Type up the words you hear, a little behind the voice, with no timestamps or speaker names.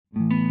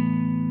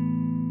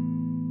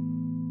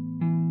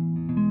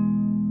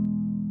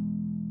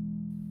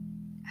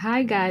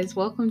Hi, guys.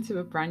 Welcome to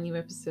a brand new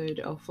episode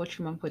of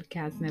Fortune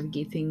Podcast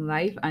Navigating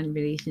Life and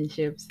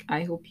Relationships.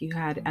 I hope you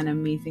had an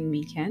amazing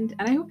weekend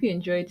and I hope you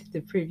enjoyed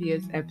the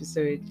previous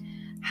episode.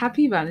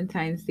 Happy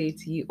Valentine's Day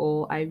to you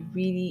all. I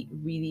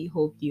really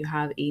hope you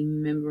have a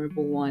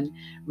memorable one.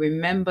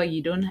 Remember,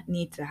 you don't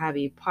need to have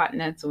a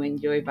partner to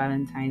enjoy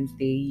Valentine's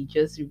Day. You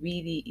just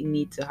really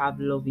need to have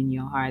love in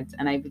your heart.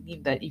 And I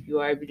believe that if you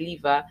are a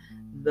believer,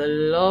 the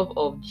love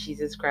of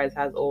Jesus Christ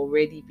has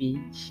already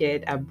been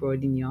shared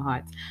abroad in your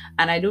heart.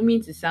 And I don't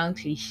mean to sound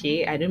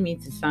cliche, I don't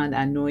mean to sound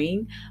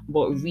annoying,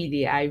 but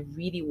really, I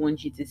really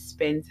want you to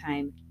spend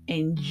time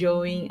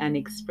enjoying and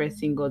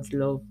expressing God's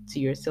love to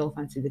yourself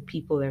and to the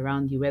people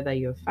around you, whether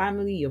your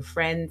family, your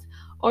friends,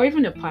 or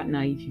even a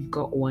partner if you've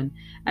got one.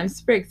 I'm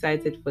super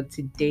excited for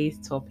today's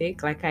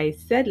topic. Like I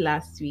said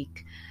last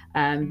week,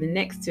 the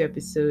next two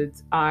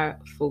episodes are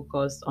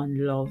focused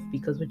on love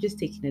because we're just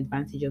taking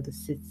advantage of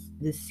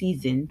the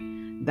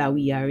season that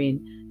we are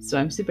in. So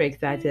I'm super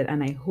excited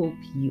and I hope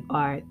you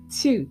are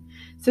too.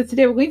 So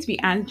today we're going to be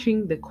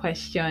answering the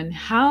question,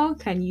 how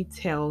can you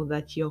tell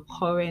that your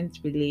current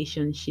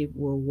relationship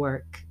will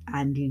work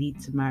and lead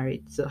to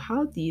marriage? So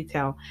how do you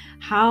tell?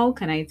 How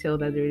can I tell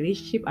that the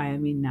relationship I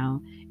am in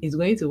now is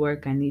going to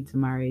work and lead to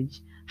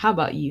marriage? How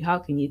about you? How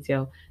can you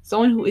tell?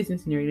 Someone who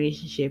isn't in a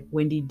relationship,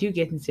 when they do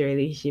get into a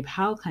relationship,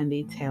 how can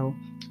they tell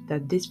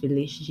that this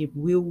relationship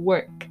will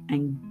work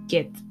and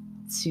get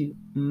to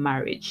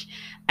marriage?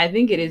 I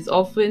think it is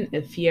often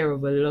a fear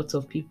of a lot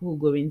of people who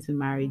go into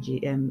marriage,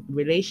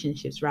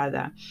 relationships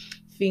rather,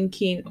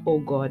 thinking, oh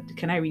God,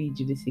 can I really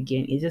do this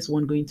again? Is this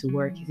one going to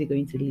work? Is it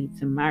going to lead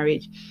to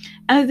marriage?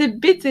 And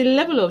there's a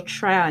level of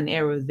trial and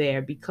error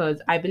there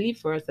because I believe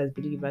for us as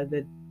believers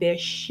that there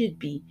should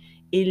be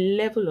a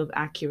level of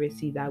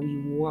accuracy that we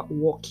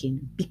walk in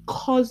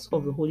because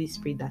of the Holy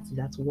Spirit that is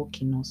at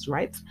work in us,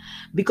 right?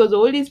 Because the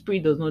Holy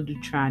Spirit does not do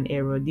trial and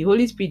error. The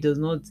Holy Spirit is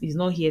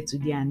not here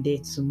today and there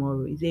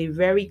tomorrow. It's a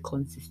very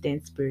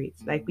consistent spirit.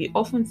 Like we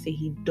often say,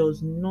 he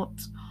does not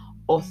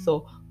author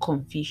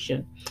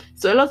confusion.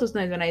 So a lot of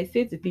times when I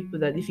say to people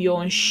that if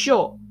you're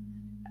unsure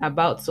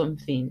about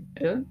something,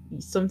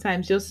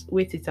 sometimes just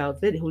wait it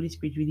out. Let the Holy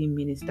Spirit really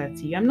minister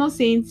to you. I'm not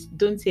saying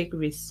don't take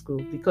risks,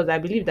 because I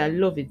believe that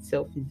love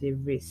itself is a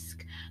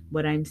risk.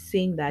 But I'm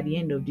saying that at the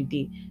end of the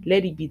day,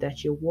 let it be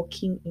that you're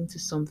walking into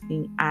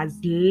something as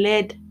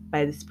led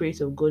by the Spirit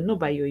of God, not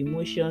by your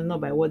emotions,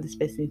 not by what this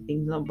person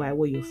thinks, not by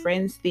what your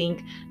friends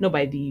think, not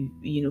by the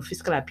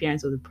physical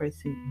appearance of the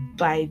person,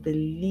 by the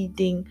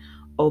leading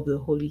of the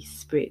Holy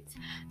Spirit.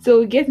 So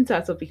we'll get into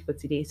our topic for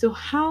today. So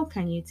how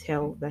can you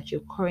tell that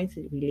your current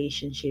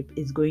relationship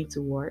is going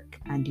to work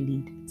and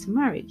lead to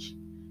marriage?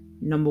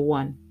 Number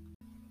one,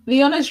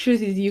 the honest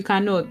truth is you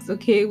cannot.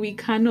 Okay, we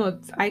cannot.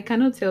 I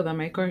cannot tell that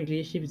my current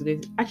relationship is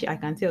going to, actually I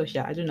can tell,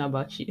 Sha. I don't know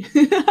about you.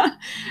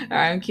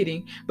 I'm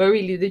kidding. But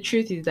really the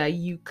truth is that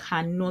you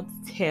cannot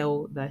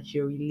tell that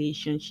your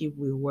relationship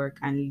will work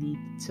and lead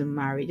to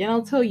marriage. And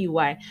I'll tell you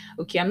why.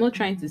 Okay, I'm not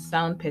trying to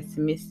sound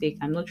pessimistic.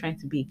 I'm not trying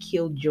to be a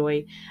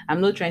killjoy. I'm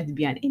not trying to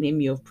be an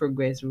enemy of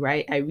progress,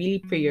 right? I really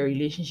pray your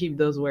relationship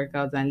does work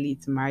out and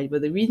lead to marriage.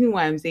 But the reason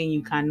why I'm saying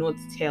you cannot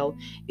tell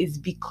is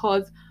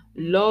because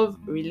love,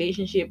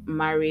 relationship,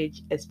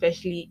 marriage,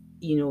 especially,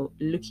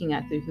 looking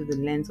at it through the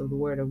lens of the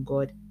word of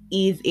God,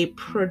 is a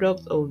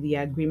product of the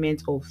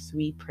agreement of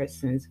three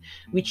persons,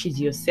 which is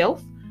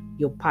yourself,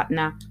 your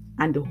partner,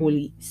 and the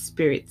Holy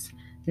Spirit.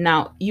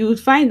 Now, you would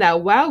find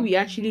that while we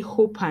actually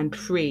hope and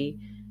pray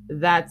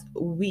that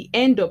we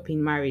end up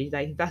in marriage,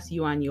 like that's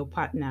you and your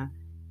partner,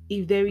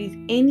 if there is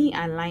any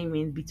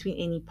alignment between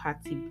any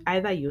party,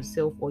 either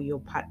yourself or your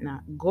partner,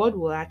 God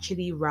will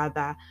actually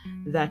rather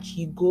that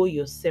you go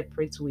your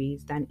separate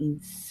ways than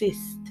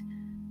insist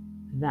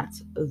that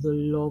the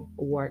love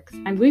works.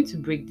 I'm going to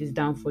break this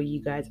down for you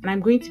guys and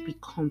I'm going to be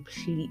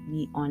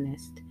completely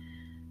honest.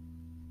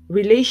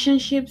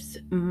 Relationships,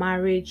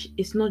 marriage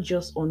is not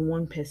just on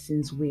one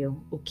person's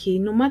will, okay?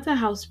 No matter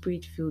how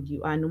spirit filled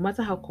you are, no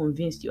matter how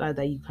convinced you are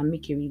that you can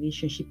make a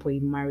relationship or a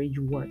marriage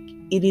work,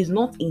 it is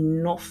not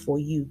enough for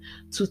you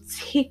to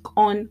take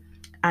on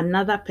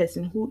another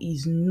person who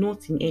is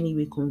not in any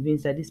way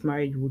convinced that this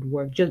marriage would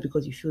work just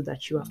because you feel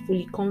that you are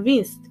fully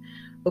convinced,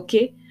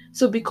 okay?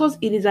 So because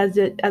it is as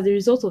a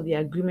result of the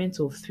agreement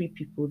of three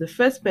people, the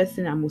first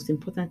person and most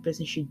important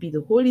person should be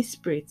the Holy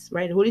Spirit,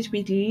 right? The Holy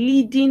Spirit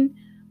leading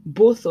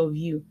both of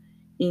you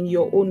in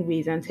your own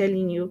ways and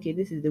telling you, okay,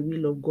 this is the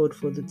will of God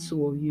for the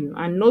two of you.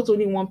 And not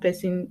only one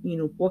person,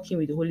 working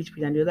with the Holy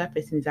Spirit and the other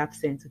person is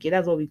absent. Okay,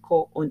 that's what we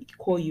call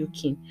unequal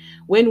yoking.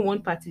 When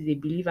one party is a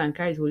believer and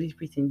carries the Holy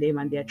Spirit in them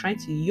and they are trying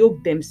to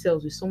yoke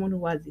themselves with someone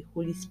who has the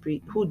Holy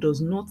Spirit, who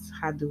does not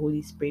have the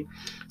Holy Spirit.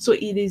 So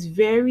it is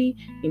very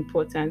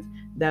important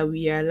that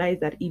we realize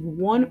that if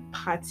one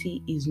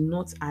party is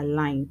not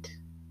aligned,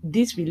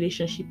 this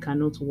relationship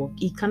cannot work.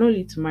 It cannot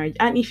lead to marriage.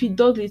 And if it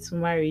does lead to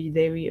marriage,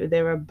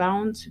 there are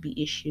bound to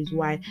be issues.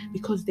 Why?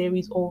 Because there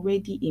is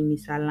already a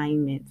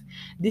misalignment.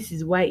 This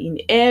is why in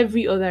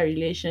every other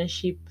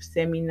relationship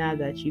seminar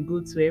that you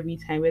go to every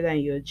time, whether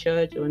in your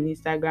church or on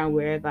Instagram,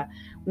 wherever,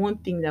 one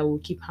thing that will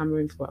keep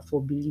hammering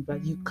for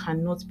believers, you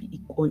cannot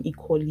be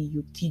unequally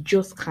yoked. You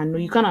just cannot.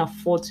 You can't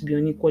afford to be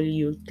unequally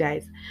yoked,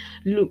 guys.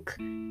 Look,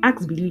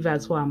 ask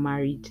believers who are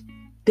married.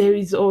 There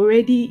is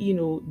already,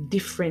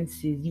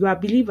 differences. You are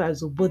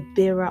believers, but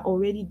there are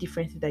already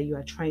differences that you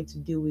are trying to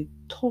deal with.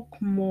 Talk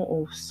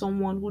more of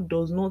someone who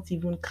does not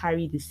even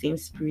carry the same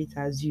spirit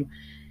as you.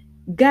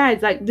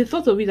 Guys, like the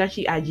thought of it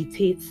actually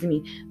agitates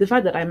me. The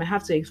fact that I might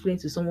have to explain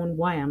to someone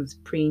why I'm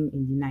praying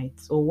in the night,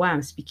 or why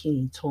I'm speaking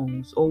in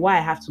tongues, or why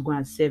I have to go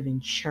and serve in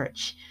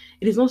church.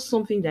 It is not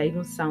something that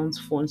even sounds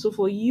fun. So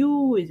for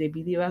you as a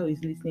believer who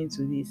is listening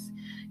to this,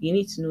 you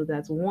need to know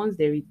that once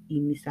there is a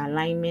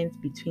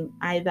misalignment between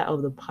either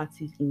of the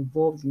parties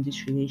involved in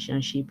this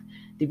relationship,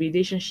 the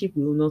relationship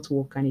will not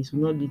work and it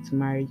will not lead to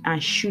marriage.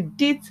 And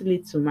should it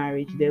lead to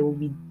marriage, there will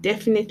be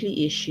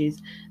definitely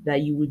issues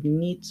that you would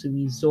need to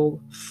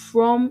resolve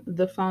from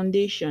the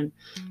foundation.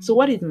 So,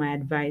 what is my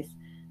advice?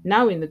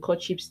 Now, in the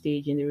courtship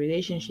stage, in the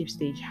relationship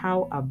stage,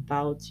 how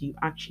about you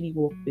actually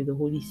walk with the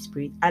Holy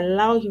Spirit?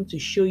 Allow Him to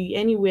show you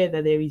anywhere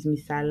that there is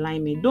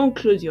misalignment. Don't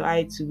close your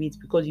eye to it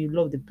because you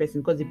love the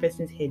person, because the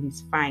person's head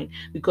is fine,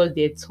 because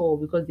they're tall,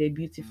 because they're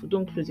beautiful.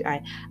 Don't close your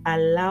eye.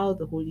 Allow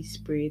the Holy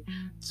Spirit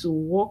to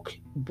walk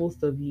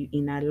both of you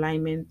in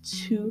alignment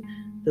to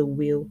the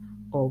will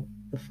of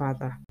the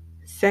Father.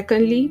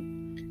 Secondly,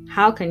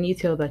 how can you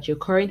tell that your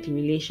current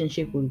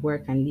relationship will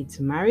work and lead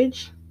to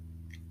marriage?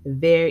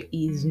 There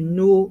is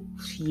no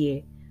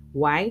fear.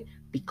 Why?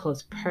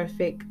 Because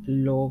perfect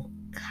love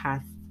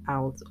casts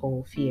out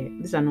all fear.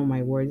 These are not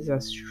my words, these are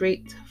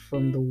straight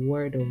from the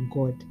Word of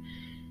God.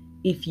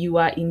 If you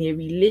are in a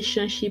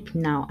relationship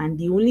now and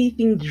the only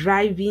thing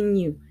driving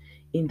you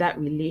in that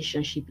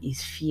relationship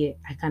is fear,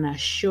 I can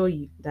assure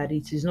you that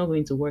it is not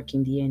going to work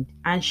in the end.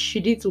 And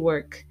should it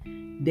work,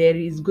 there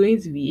is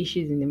going to be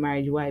issues in the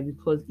marriage. Why?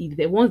 Because if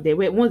there once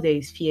there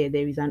is fear,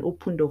 there is an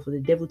open door for the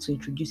devil to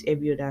introduce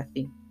every other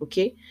thing.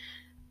 Okay?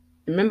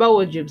 Remember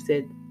what Job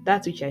said,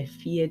 that which I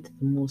feared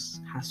the most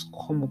has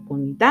come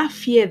upon me. That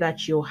fear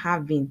that you're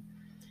having,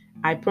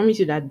 I promise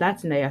you that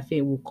that thing that you're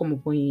feeling will come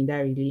upon you in that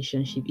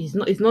relationship. It's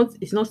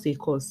not a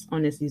cause,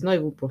 honestly. It's not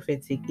even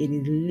prophetic. It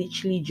is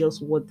literally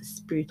just what the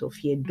spirit of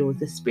fear does.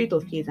 The spirit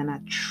of fear is an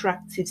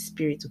attractive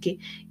spirit, okay?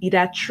 It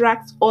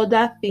attracts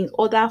other things,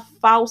 other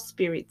foul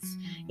spirits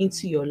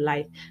into your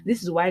life.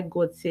 This is why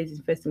God says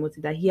in First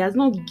Timothy that He has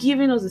not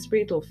given us the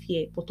spirit of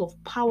fear, but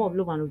of power, of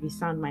love, and of a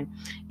sound mind.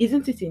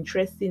 Isn't it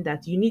interesting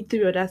that you need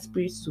three other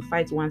spirits to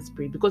fight one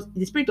spirit? Because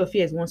the spirit of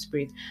fear is one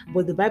spirit,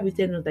 but the Bible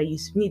tells us that you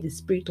need the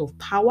spirit of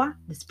power,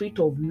 the spirit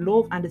of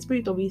love, and the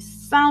spirit of a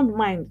sound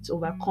mind to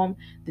overcome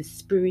the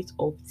spirit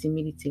of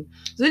timidity.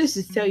 So this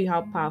is to tell you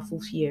how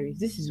powerful fear is.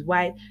 This is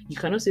why you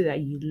cannot say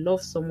that you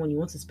love someone, you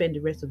want to spend the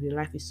rest of your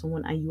life with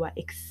someone, and you are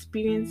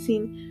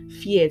experiencing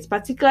fears,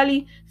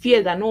 particularly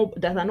fears that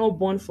are not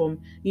born from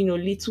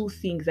little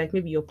things like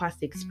maybe your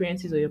past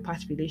experiences or your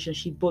past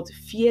relationship, but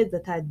fears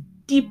that are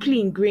deeply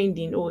ingrained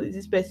in, oh, is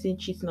this person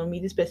cheating on me?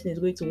 This person is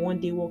going to one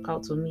day walk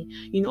out on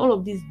me. All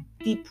of these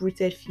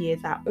deep-rooted fears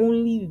are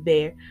only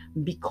there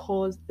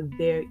because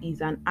there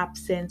is an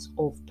absence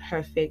of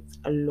perfect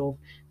love.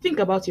 Think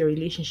about your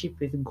relationship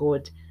with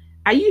God.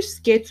 Are you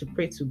scared to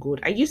pray to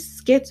God? Are you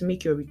scared to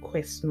make your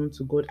requests known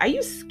to God? Are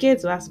you scared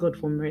to ask God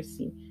for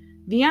mercy?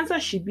 The answer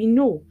should be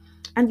no.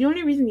 And the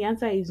only reason the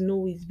answer is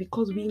no is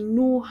because we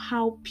know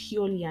how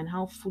purely and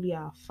how fully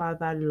our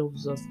Father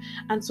loves us.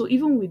 And so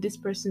even with this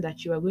person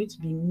that you are going to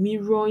be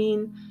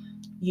mirroring,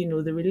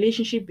 the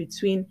relationship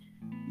between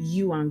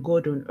you and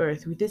God on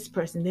earth, with this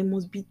person, there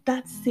must be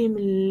that same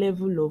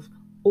level of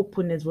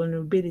openness,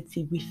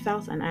 vulnerability,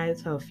 without an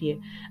iota of fear.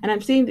 And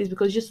I'm saying this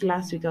because just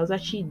last week I was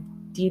actually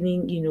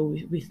dealing,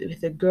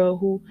 with a girl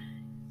who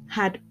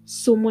had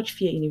so much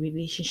fear in a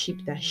relationship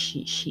that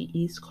she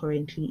is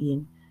currently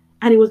in.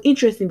 And it was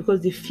interesting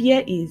because the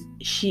fear is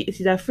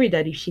she's afraid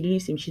that if she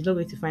leaves him, she's not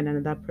going to find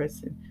another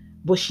person.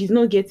 But she's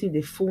not getting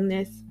the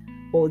fullness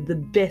or the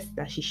best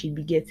that she should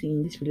be getting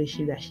in this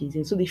relationship that she's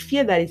in. So the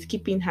fear that is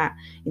keeping her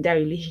in that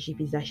relationship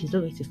is that she's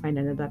not going to find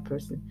another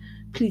person.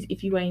 Please,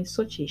 if you are in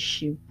such a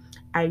shoe,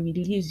 I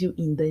release you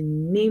in the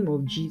name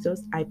of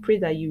Jesus. I pray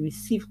that you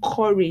receive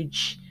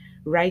courage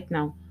right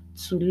now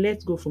to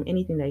let go from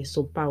anything that is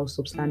subpar or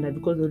substandard,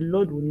 because the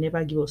Lord will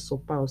never give us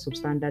subpar or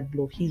substandard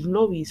love. His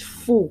love is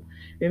full.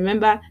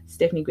 Remember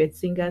Stephanie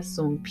Gretzinger's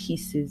song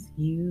Pieces.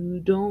 You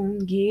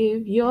don't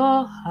give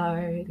your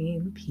heart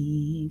in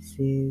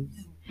pieces,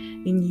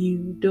 and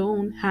you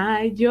don't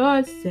hide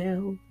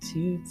yourself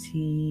to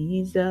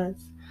tease us.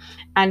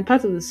 And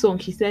part of the song,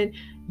 she said,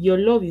 your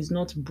love is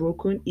not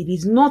broken, it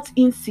is not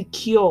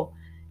insecure,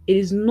 it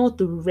is not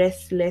the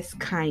restless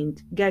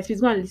kind. Guys,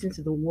 please go and listen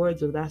to the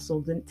words of that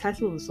song. The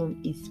title of the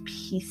song is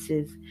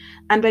Pieces.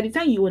 And by the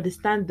time you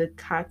understand the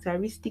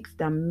characteristics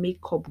that make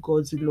up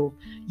God's love,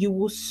 you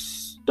will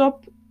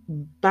stop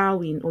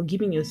bowing or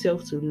giving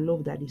yourself to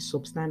love that is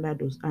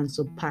substandard and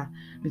subpar,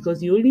 because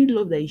the only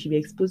love that you should be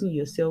exposing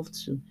yourself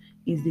to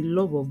is the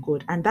love of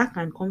God, and that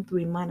can come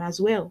through a man as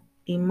well.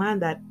 A man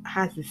that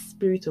has the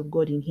Spirit of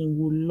God in him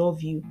will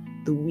love you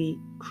the way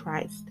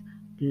Christ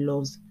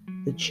loves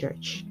the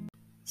church.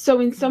 So,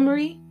 in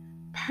summary,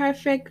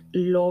 perfect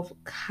love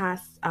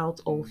casts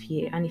out all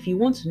fear. And if you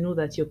want to know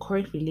that your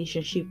current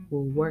relationship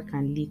will work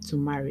and lead to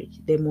marriage,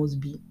 there must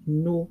be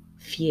no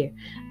fear.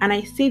 And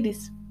I say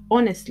this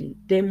honestly,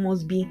 there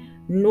must be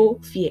no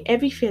fear.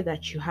 Every fear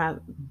that you have,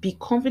 be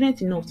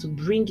confident enough to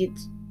bring it,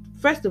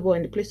 first of all,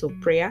 in the place of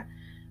prayer.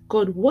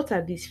 God, what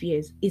are these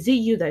fears? Is it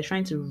you that is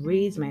trying to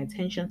raise my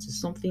attention to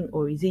something,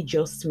 or is it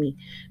just me?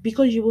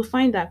 Because you will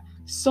find that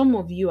some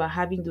of you are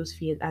having those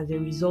fears as a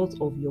result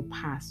of your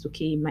past.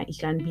 Okay, it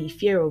can be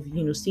fear of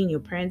seeing your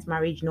parents'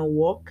 marriage not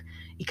work.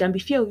 It can be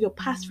fear of your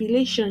past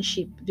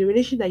relationship, the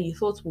relationship that you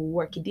thought will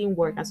work, it didn't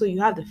work, and so you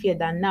have the fear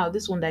that now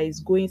this one that is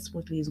going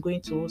smoothly is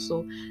going to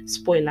also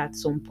spoil at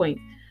some point.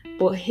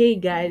 But hey,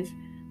 guys,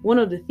 one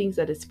of the things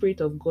that the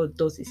Spirit of God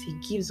does is He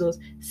gives us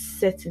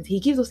certainty. He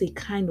gives us a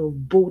kind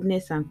of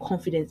boldness and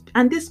confidence.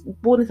 And this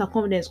boldness and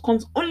confidence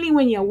comes only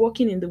when you are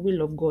walking in the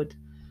will of God.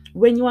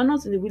 When you are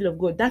not in the will of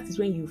God, that is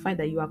when you find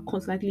that you are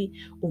constantly,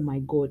 oh my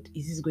God,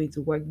 is this going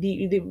to work?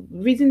 The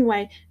reason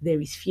why there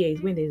is fear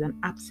is when there is an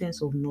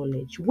absence of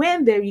knowledge.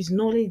 When there is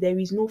knowledge, there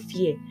is no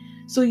fear.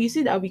 So you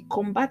see that we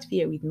combat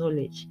fear with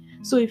knowledge.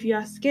 So if you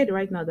are scared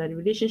right now that the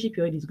relationship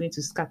you're in is going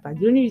to scatter,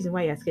 the only reason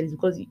why you're scared is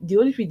because the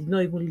Holy Spirit did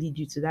not even lead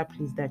you to that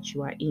place that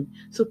you are in.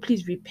 So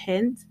please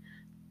repent,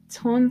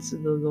 turn to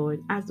the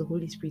Lord, ask the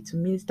Holy Spirit to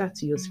minister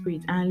to your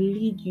spirit and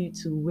lead you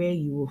to where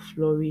you will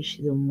flourish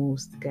the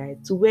most, guys.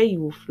 To where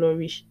you will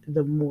flourish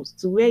the most.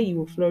 To where you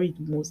will flourish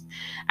the most.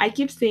 I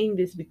keep saying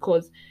this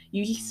because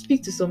you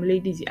speak to some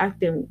ladies, you ask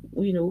them,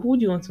 who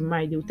do you want to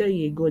marry? They'll tell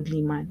you a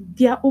godly man.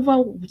 There are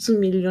over 2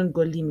 million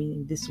godly men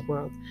in this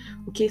world.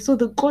 Okay, so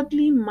the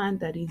godly man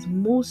that is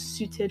most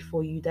suited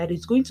for you, that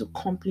is going to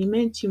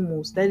complement you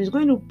most, that is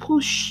going to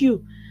push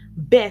you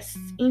best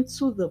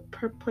into the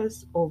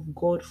purpose of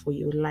God for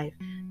your life,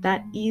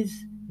 that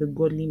is the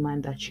godly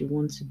man that you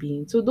want to be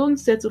in. So don't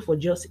settle for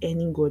just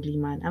any godly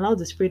man. Allow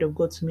the Spirit of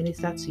God to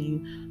minister to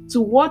you,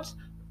 to what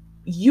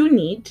you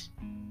need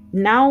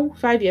now,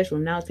 5 years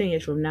from now, 10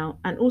 years from now,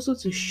 and also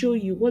to show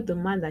you what the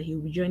man that He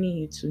will be joining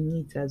you to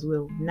needs as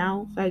well,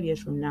 now, 5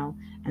 years from now,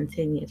 and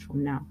 10 years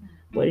from now.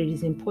 But it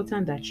is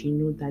important that you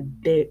know that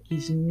there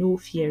is no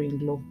fear in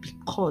love,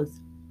 because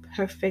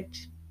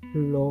perfect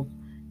love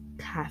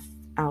casts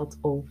out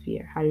all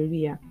fear.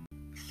 Hallelujah.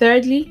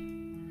 Thirdly,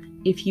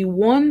 if you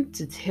want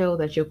to tell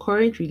that your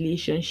current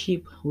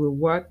relationship will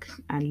work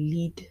and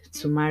lead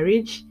to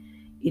marriage,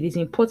 it is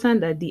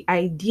important that the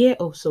idea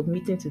of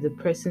submitting to the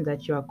person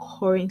that you are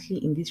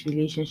currently in this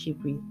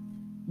relationship with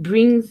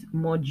brings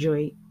more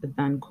joy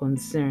than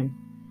concern.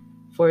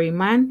 For a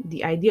man,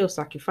 the idea of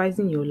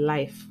sacrificing your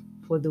life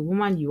for the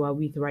woman you are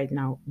with right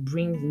now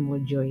brings more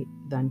joy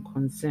than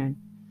concern.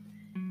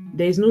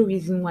 There is no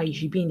reason why you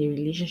should be in a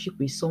relationship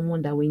with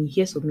someone that when you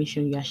hear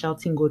submission, you are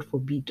shouting, God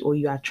forbid, or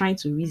you are trying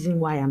to reason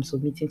why I'm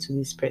submitting to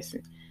this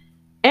person.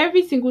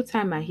 Every single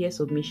time I hear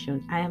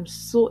submission, I am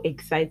so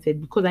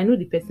excited because I know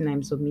the person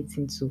I'm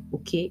submitting to.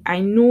 Okay. I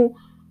know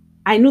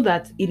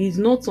that it is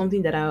not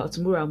something that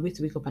tomorrow I'm going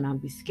to wake up and I'll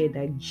be scared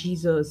that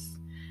Jesus,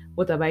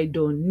 what have I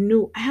done?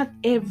 No, I have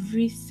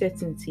every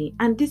certainty.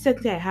 And this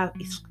certainty I have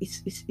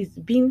is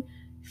being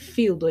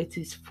filled, or it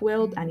is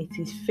fueled and it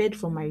is fed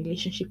from my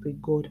relationship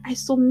with God. I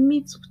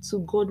submit to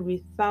God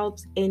without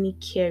any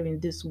care in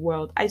this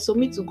world. I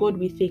submit to God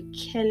with a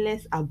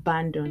careless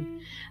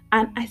abandon.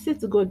 And I said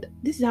to God,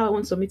 this is how I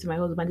want to submit to my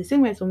husband. The same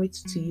way I submit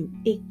to you,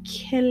 a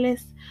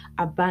careless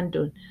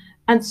abandon.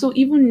 And so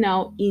even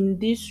now in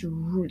this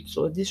route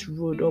or this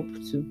road up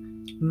to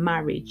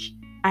marriage,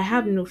 I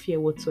have no fear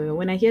whatsoever.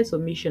 When I hear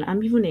submission,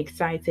 I'm even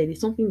excited. It's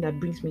something that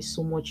brings me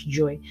so much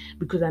joy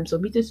because I'm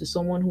submitted to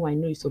someone who I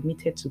know is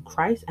submitted to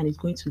Christ and is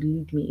going to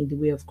lead me in the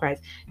way of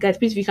Christ. Guys,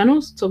 please, we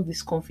cannot talk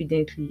this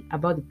confidently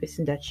about the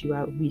person that you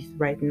are with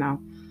right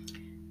now.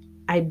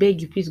 I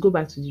beg you, please go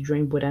back to the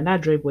drawing board, and that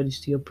drawing board is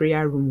to your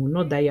prayer room.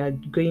 Not that you are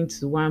going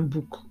to one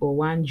book or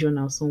one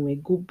journal somewhere.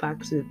 Go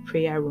back to the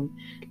prayer room.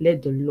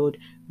 Let the Lord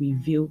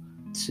reveal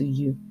to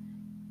you.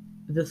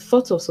 The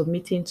thought of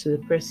submitting to the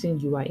person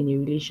you are in a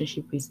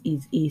relationship with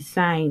is a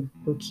sign,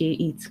 okay?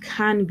 It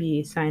can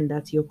be a sign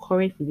that your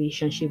current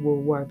relationship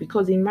will work,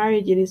 because in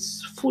marriage, it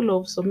is full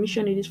of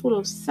submission, it is full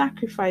of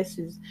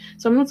sacrifices.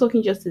 So I'm not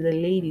talking just to the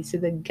ladies, to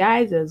the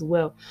guys as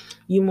well.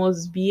 You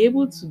must be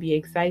able to be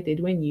excited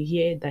when you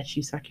hear that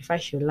you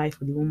sacrifice your life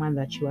for the woman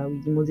that you are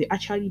with. You must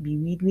actually be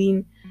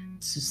willing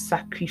to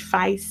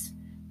sacrifice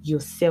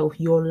yourself,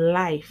 your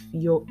life,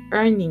 your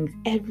earnings,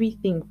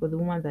 everything for the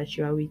woman that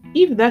you are with.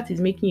 If that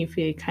is making you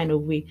feel a kind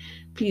of way,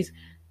 please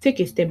take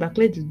a step back.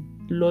 Let the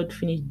Lord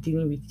finish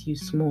dealing with you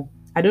small.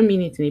 I don't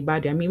mean it in a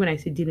bad way. I mean, when I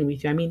say dealing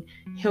with you, I mean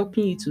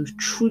helping you to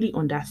truly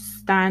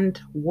understand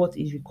what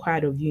is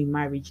required of you in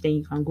marriage. Then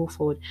you can go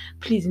forward.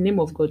 Please, in the name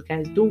of God,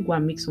 guys, don't go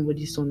and make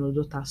somebody's son or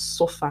daughter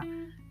suffer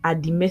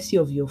at the mercy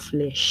of your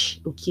flesh,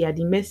 okay, at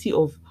the mercy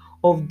of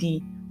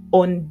the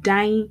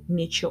undying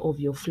nature of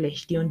your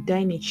flesh, the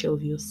undying nature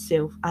of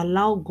yourself.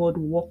 Allow God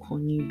work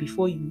on you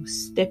before you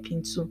step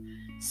into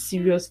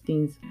serious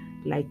things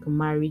like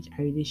marriage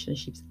and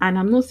relationships. And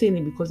I'm not saying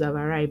it because I've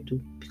arrived,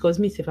 though, because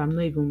me, if I'm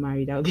not even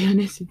married, I'll be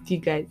honest with you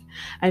guys.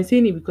 I'm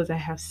saying it because I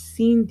have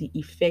seen the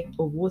effect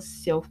of what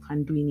self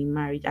can do in a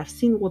marriage. I've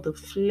seen what the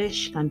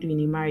flesh can do in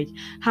a marriage,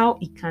 how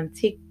it can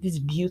take this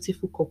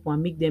beautiful couple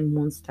and make them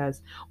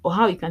monsters, or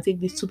how it can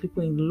take these two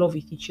people in love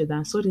with each other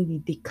and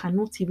suddenly they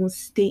cannot even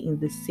stay in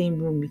the same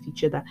room with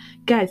each other.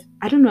 Guys,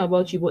 I don't know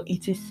about you, but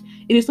it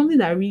is something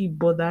that really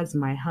bothers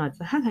my heart.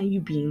 How can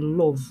you be in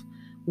love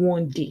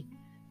one day,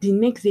 the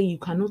next day you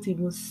cannot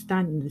even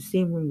stand in the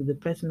same room with the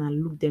person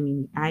and look them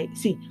in the eye?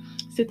 See,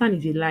 Satan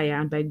is a liar,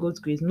 and by God's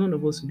grace, none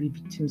of us will be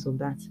victims of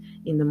that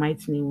in the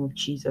mighty name of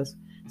Jesus.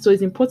 So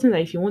it's important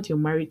that if you want your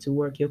marriage to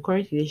work, your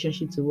current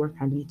relationship to work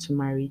and lead to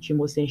marriage, you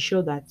must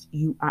ensure that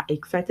you are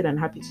excited and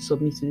happy to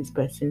submit to this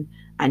person,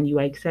 and you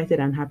are excited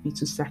and happy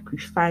to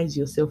sacrifice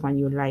yourself and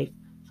your life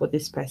for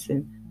this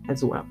person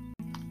as well.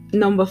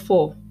 Number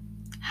 4,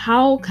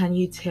 how can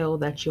you tell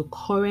that your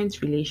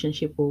current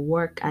relationship will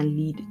work and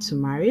lead to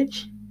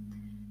marriage?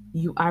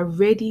 You are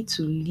ready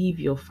to leave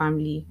your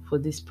family for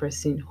this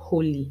person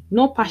wholly,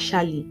 not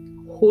partially,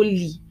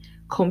 wholly,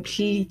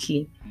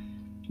 completely.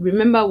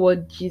 Remember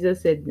what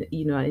Jesus said,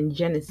 in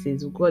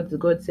Genesis.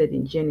 God said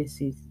in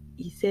Genesis,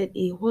 He said,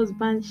 "A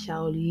husband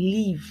shall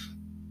leave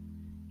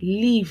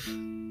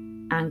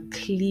and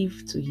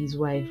cleave to his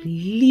wife."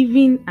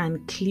 Living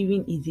and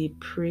cleaving is a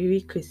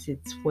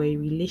prerequisite for a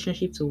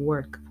relationship to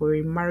work, for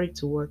a marriage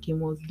to work. You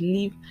must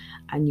live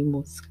and you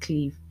must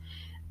cleave.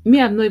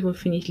 Me, I've not even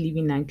finished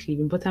living and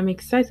cleaving, but I'm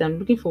excited. I'm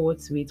looking forward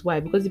to it. Why?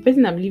 Because the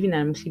person I'm living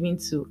and I'm cleaving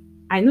to,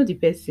 I know the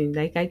person.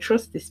 Like, I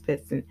trust this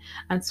person,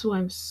 and so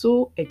I'm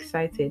so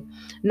excited.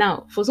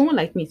 Now, for someone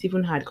like me, it's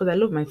even hard because I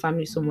love my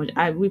family so much.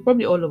 We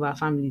probably all love our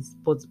families,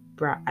 but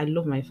bruh, I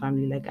love my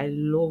family. Like, I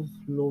love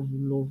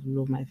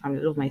my family.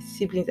 I love my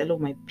siblings. I love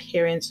my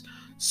parents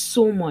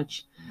so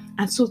much,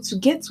 and so to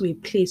get to a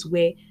place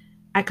where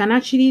I can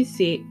actually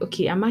say,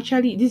 okay,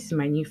 this is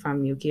my new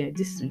family. Okay,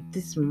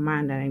 this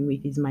man that I'm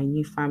with is my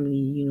new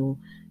family.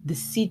 The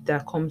seed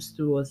that comes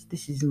through us,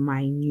 this is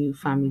my new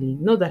family.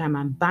 Not that I'm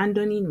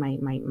abandoning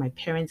my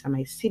parents and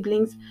my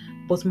siblings,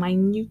 but my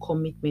new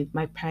commitment,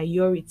 my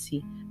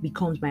priority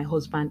becomes my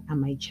husband and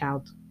my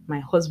child, my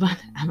husband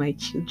and my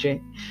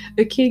children.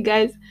 Okay,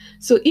 guys.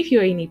 So if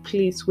you're in a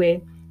place where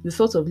the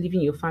thought of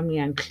leaving your family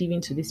and cleaving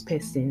to this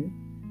person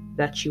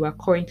that you are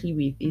currently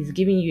with is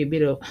giving you a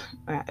bit of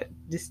uh,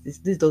 this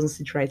doesn't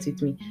sit right with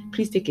me,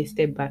 please take a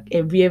step back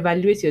and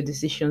reevaluate your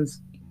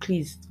decisions.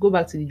 Please go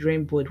back to the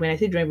drawing board. When I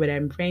say drawing board,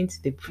 I'm referring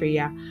to the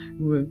prayer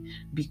room,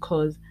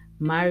 because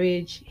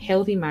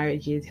healthy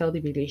marriages,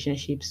 healthy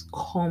relationships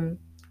come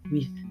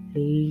with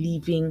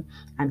living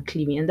and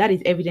cleaving, and that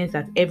is evidence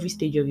at every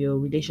stage of your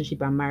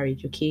relationship and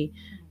marriage. Okay,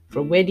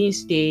 from wedding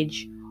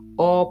stage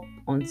up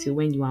until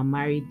when you are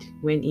married,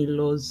 when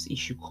in-laws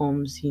issue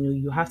comes,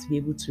 you have to be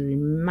able to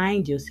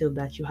remind yourself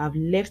that you have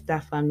left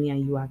that family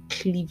and you are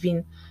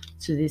cleaving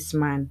to this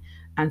man.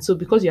 And so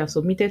because you have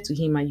submitted to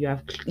him and you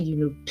have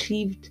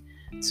cleaved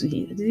to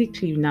him, did it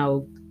cleave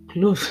now?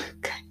 Clove.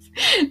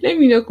 Guys, let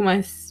me not come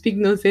and speak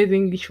nonsense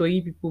English for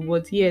you people,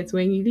 but yet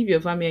when you leave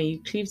your family and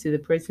you cleave to the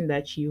person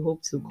that you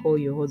hope to call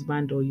your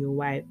husband or your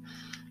wife,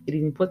 it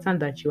is important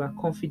that you are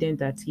confident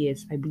that,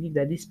 yes, I believe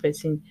that this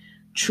person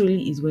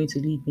truly is going to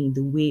lead me in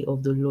the way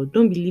of the Lord.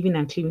 Don't be living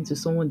and cleaving to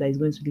someone that is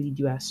going to lead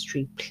you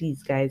astray.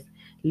 Please, guys,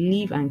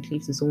 live and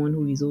cleave to someone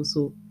who is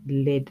also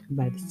led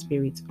by the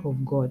Spirit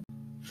of God.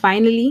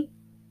 Finally,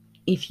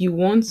 if you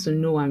want to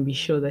know and be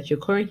sure that your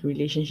current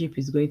relationship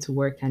is going to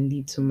work and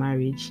lead to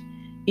marriage,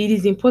 it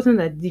is important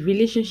that the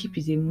relationship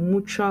is a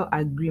mutual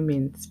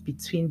agreement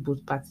between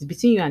both parties,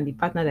 between you and the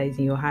partner that is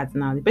in your heart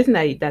now, the person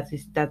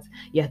that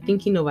you're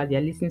thinking of as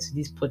you're listening to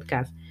this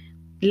podcast.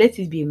 Let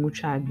it be a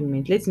mutual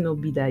agreement. Let it not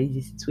be that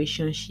it's a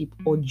situationship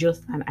or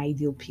just an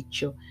ideal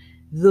picture.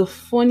 The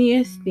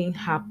funniest thing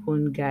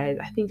happened, guys,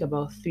 I think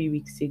about 3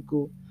 weeks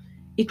ago.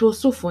 It was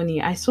so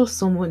funny. I saw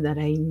someone that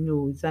I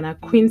know, it's an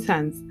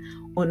acquaintance,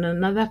 on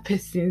another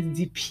person's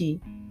DP.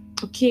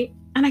 Okay.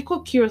 And I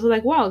got curious. I was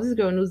like, wow, this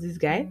girl knows this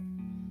guy.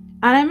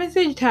 And I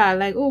messaged her,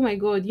 like, oh my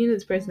God, you know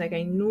this person? Like,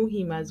 I know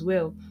him as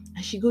well.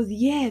 And she goes,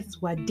 yes,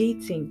 we're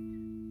dating.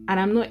 And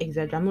I'm not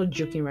exaggerating, I'm not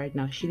joking right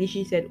now. She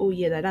literally said, oh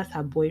yeah, that's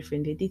her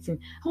boyfriend, they're dating.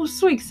 I was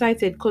so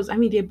excited because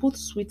they're both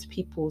sweet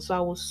people. So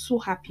I was so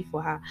happy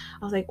for her.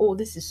 I was like, oh,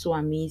 this is so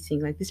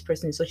amazing. Like, this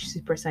person is such a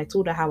sweet person. I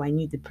told her how I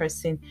knew the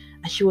person,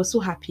 and she was so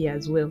happy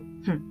as well.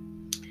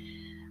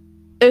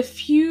 A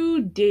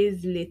few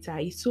days later,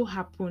 it so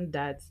happened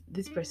that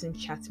this person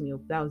chatted me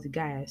up. That was the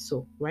guy I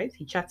saw, right?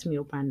 He chatted me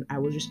up and I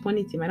was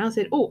responding to him. And I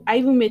said, oh, I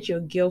even met your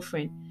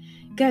girlfriend.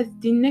 Guys,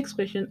 the next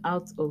question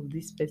out of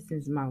this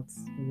person's mouth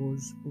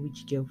was,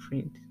 which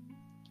girlfriend?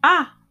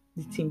 Ah,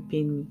 the thing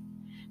pained me.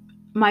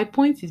 My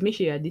point is, make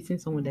sure you are dating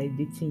someone that is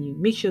dating you.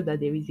 Make sure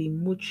that there is a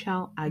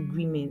mutual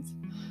agreement,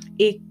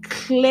 a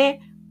clear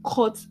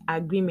court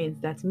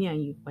agreement that me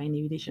and you are in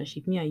a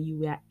relationship, me and you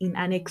we are in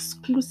an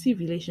exclusive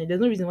relationship.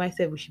 There's no reason why I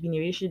said we should be in a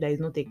relationship that is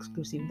not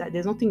exclusive. That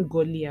there's nothing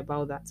godly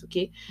about that.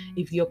 Okay,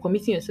 if you're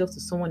committing yourself to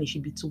someone, it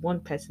should be to one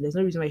person. There's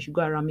no reason why you should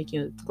go around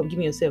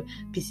giving yourself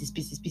pieces,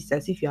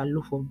 as if you are a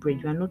loaf of bread.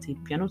 You are not a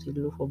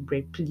loaf of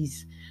bread.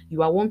 Please,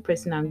 you are one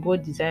person, and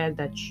God desires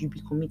that you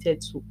be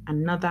committed to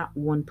another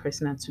one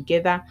person, and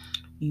together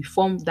you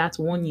form that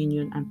one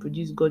union and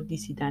produce godly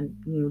seed, and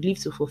live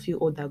to fulfill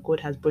all that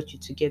God has brought you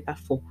together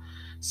for.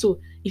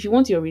 So if you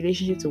want your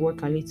relationship to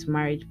work and lead to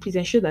marriage, please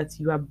ensure that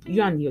you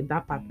and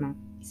that partner,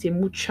 it's a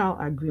mutual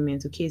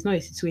agreement. Okay, it's not a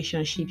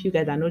situationship. You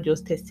guys are not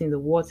just testing the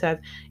waters.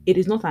 It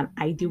is not an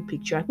ideal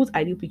picture. I put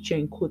ideal picture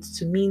in quotes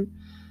to mean,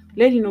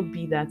 let it not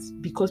be that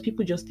because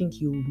people just think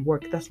you would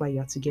work, that's why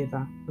you're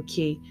together.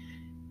 Okay,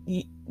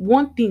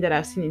 one thing that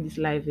I've seen in this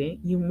life,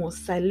 you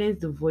must silence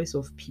the voice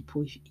of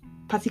people,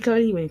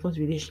 particularly when it comes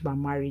to relationship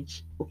and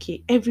marriage.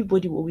 Okay,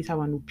 everybody will always have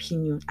an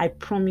opinion. I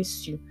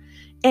promise you,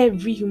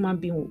 every human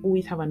being will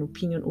always have an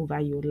opinion over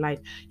your life.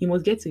 You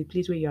must get to a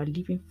place where you are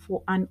living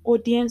for an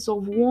audience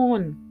of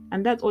one,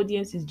 and that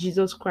audience is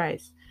Jesus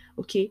Christ.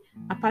 Okay,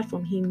 apart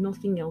from him,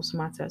 nothing else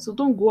matters. So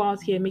don't go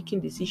out here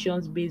making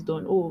decisions based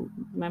on, oh,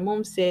 my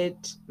mom said,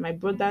 my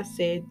brother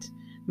said,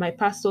 my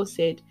pastor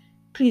said.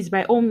 Please,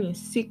 by all means,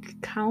 seek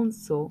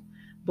counsel,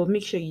 but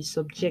make sure you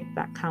subject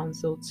that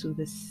counsel to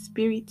the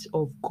Spirit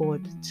of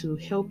God to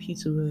help you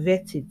to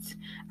vet it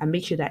and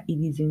make sure that it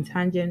is in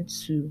tangent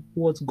to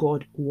what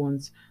God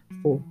wants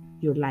for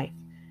your life.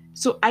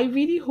 So I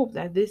really hope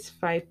that these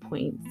 5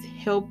 points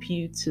help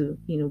you to,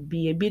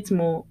 be a bit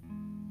more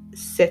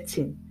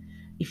certain.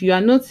 If you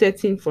are not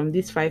certain from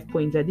these 5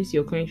 points that this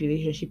your current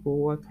relationship will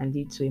work and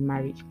lead to a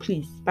marriage,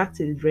 please, back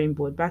to the drawing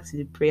board, back to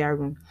the prayer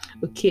room.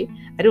 Okay,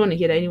 I don't want to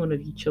hear that any one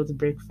of you chose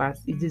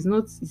breakfast. It is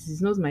not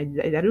my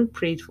desire. I don't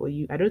pray it for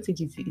you. I don't think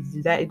it's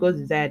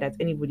God's desire that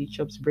anybody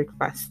chops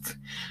breakfast.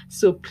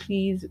 So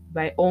please,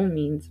 by all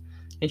means,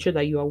 ensure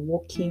that you are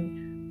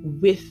walking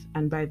with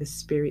and by the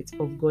Spirit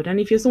of God. And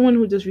if you're someone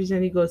who just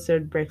recently got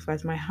served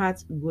breakfast, my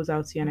heart goes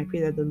out to you, and I pray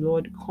that the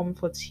Lord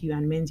comforts you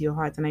and mends your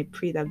heart. And I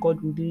pray that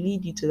God will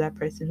lead you to that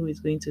person who is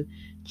going to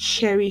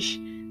cherish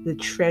the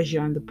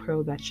treasure and the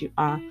pearl that you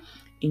are,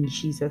 in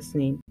Jesus'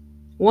 name.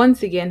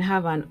 Once again,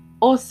 have an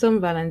awesome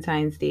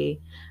Valentine's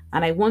Day.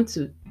 And I want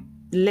to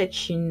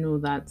let you know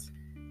that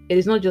it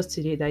is not just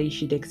today that you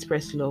should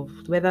express love,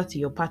 whether to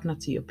your partner,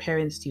 to your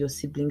parents, to your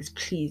siblings.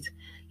 Please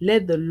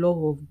let the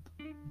love of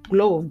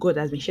God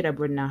has been shed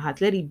abroad in our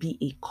hearts. Let it be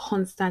a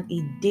constant,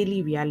 a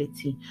daily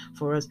reality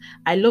for us.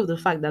 I love the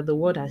fact that the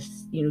world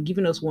has,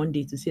 given us one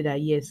day to say that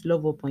yes,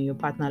 love upon your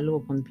partner,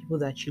 love upon the people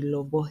that you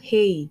love. But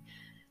hey,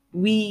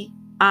 we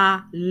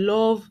are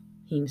love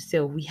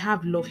himself. We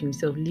have love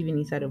himself living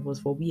inside of us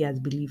for we as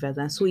believers.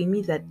 And so it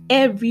means that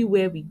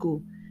everywhere we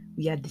go,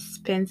 we are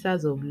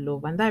dispensers of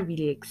love. And that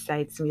really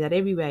excites me, that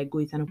everywhere I go,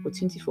 it's an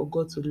opportunity for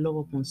God to love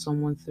upon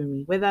someone through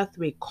me, whether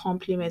through a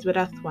compliment,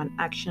 whether through an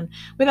action,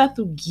 whether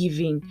through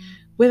giving,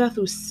 whether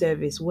through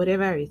service,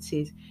 whatever it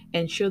is.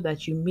 Ensure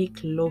that you make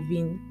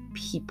loving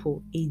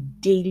people a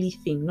daily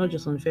thing, not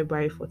just on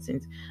February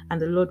 14th.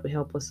 And the Lord will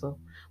help us all.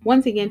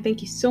 Once again,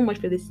 thank you so much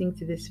for listening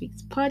to this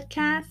week's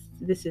podcast.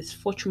 This is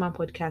Fortune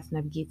Podcast,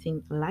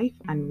 navigating life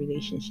and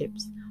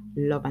relationships.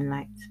 Love and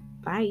light.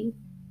 Bye.